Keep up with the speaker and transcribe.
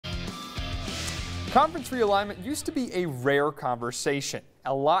Conference realignment used to be a rare conversation.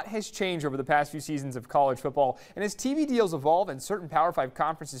 A lot has changed over the past few seasons of college football, and as TV deals evolve and certain Power 5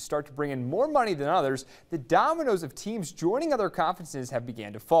 conferences start to bring in more money than others, the dominoes of teams joining other conferences have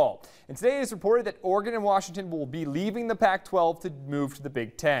began to fall. And today it is reported that Oregon and Washington will be leaving the Pac-12 to move to the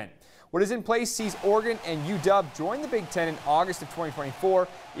Big Ten. What is in place sees Oregon and UW join the Big Ten in August of 2024.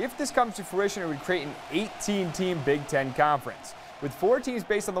 If this comes to fruition, it would create an 18-team Big Ten conference. With 4 teams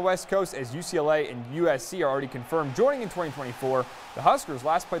based on the West Coast, as UCLA and USC are already confirmed joining in 2024, the Huskers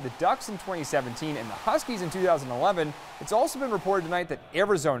last played the Ducks in 2017 and the Huskies in 2011. It's also been reported tonight that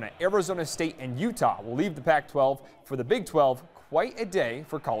Arizona, Arizona State, and Utah will leave the Pac-12 for the Big 12. Quite a day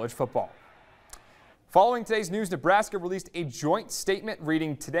for college football. Following today's news, Nebraska released a joint statement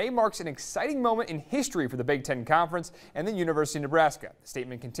reading, "Today marks an exciting moment in history for the Big Ten Conference and the University of Nebraska." The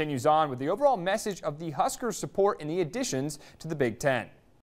statement continues on with the overall message of the Huskers' support in the additions to the Big Ten.